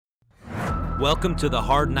Welcome to the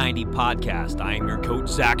Hard 90 podcast. I am your coach,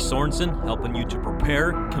 Zach Sorensen, helping you to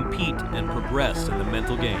prepare, compete, and progress in the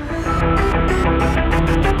mental game.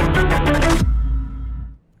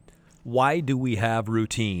 Why do we have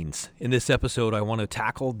routines? In this episode, I want to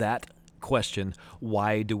tackle that question,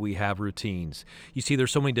 why do we have routines? You see,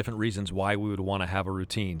 there's so many different reasons why we would want to have a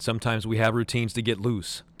routine. Sometimes we have routines to get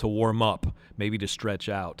loose, to warm up, maybe to stretch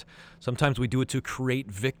out. Sometimes we do it to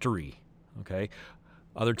create victory, okay?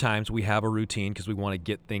 Other times we have a routine because we want to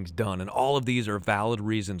get things done, and all of these are valid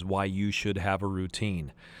reasons why you should have a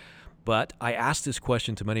routine. But I asked this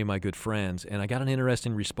question to many of my good friends, and I got an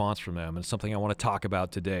interesting response from them, and it's something I want to talk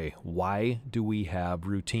about today. Why do we have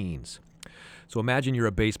routines? So imagine you're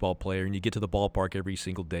a baseball player and you get to the ballpark every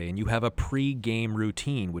single day and you have a pre-game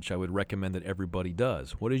routine, which I would recommend that everybody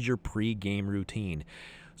does. What is your pre-game routine?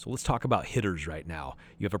 So let's talk about hitters right now.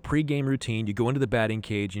 You have a pre-game routine, you go into the batting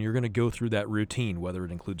cage and you're going to go through that routine, whether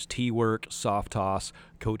it includes tee work, soft toss,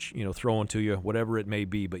 coach, throwing to you, whatever it may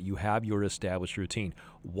be, but you have your established routine.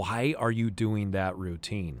 Why are you doing that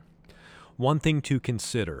routine? One thing to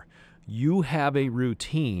consider, you have a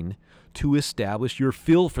routine to establish your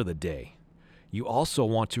feel for the day. You also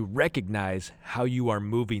want to recognize how you are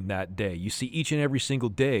moving that day. You see, each and every single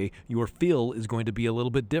day, your feel is going to be a little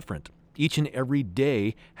bit different. Each and every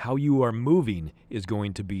day, how you are moving is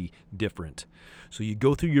going to be different. So you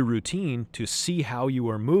go through your routine to see how you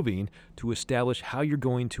are moving to establish how you're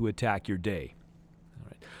going to attack your day. All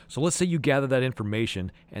right. So let's say you gather that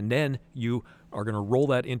information and then you are going to roll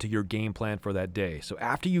that into your game plan for that day. So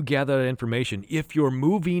after you gather that information, if you're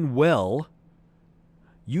moving well,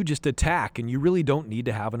 you just attack, and you really don't need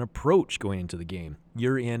to have an approach going into the game.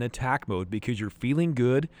 You're in attack mode because you're feeling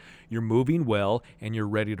good, you're moving well, and you're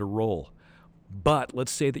ready to roll. But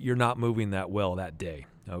let's say that you're not moving that well that day,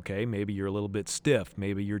 okay? Maybe you're a little bit stiff,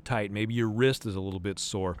 maybe you're tight, maybe your wrist is a little bit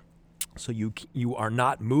sore. So you are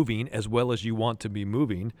not moving as well as you want to be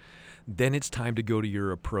moving. Then it's time to go to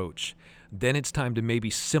your approach. Then it's time to maybe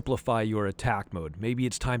simplify your attack mode. Maybe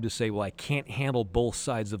it's time to say, well, I can't handle both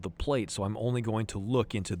sides of the plate, so I'm only going to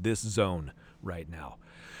look into this zone right now.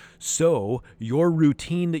 So your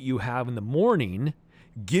routine that you have in the morning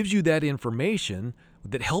gives you that information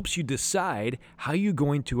that helps you decide how you're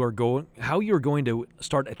going to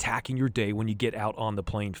start attacking your day when you get out on the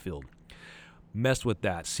playing field. Mess with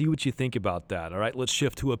that. See what you think about that. All right, let's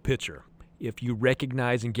shift to a pitcher. If you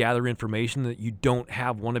recognize and gather information that you don't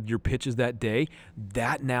have one of your pitches that day,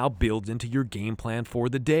 that now builds into your game plan for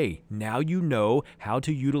the day. Now you know how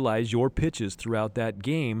to utilize your pitches throughout that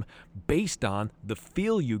game based on the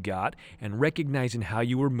feel you got and recognizing how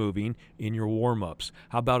you were moving in your warm-ups.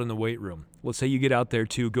 How about in the weight room? Let's say you get out there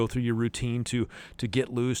to go through your routine to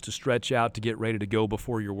get loose, to stretch out, to get ready to go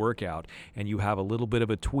before your workout, and you have a little bit of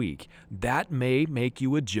a tweak. That may make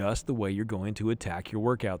you adjust the way you're going to attack your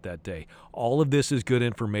workout that day. All of this is good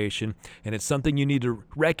information, and it's something you need to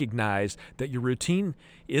recognize that your routine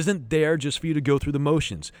isn't there just for you to go through the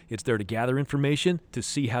motions. It's there to gather information, to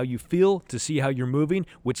see how you feel, to see how you're moving,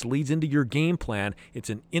 which leads into your game plan. It's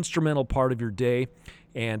an instrumental part of your day.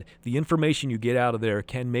 And the information you get out of there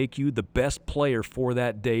can make you the best player for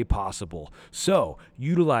that day possible. So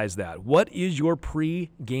utilize that. What is your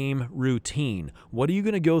pre-game routine? What are you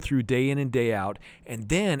going to go through day in and day out? And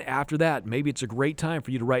then after that, maybe it's a great time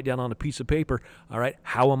for you to write down on a piece of paper, all right,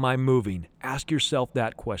 how am I moving? Ask yourself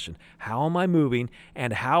that question. How am I moving?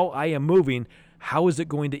 And how I am moving, how is it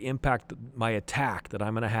going to impact my attack that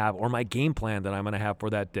I'm going to have or my game plan that I'm going to have for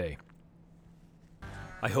that day?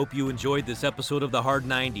 I hope you enjoyed this episode of The Hard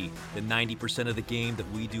 90, the 90% of the game that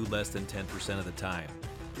we do less than 10% of the time.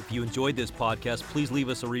 If you enjoyed this podcast, please leave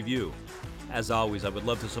us a review. As always, I would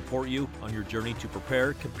love to support you on your journey to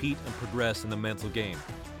prepare, compete, and progress in the mental game.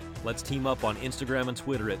 Let's team up on Instagram and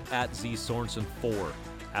Twitter at @ZSorensen4.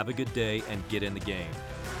 Have a good day and get in the game.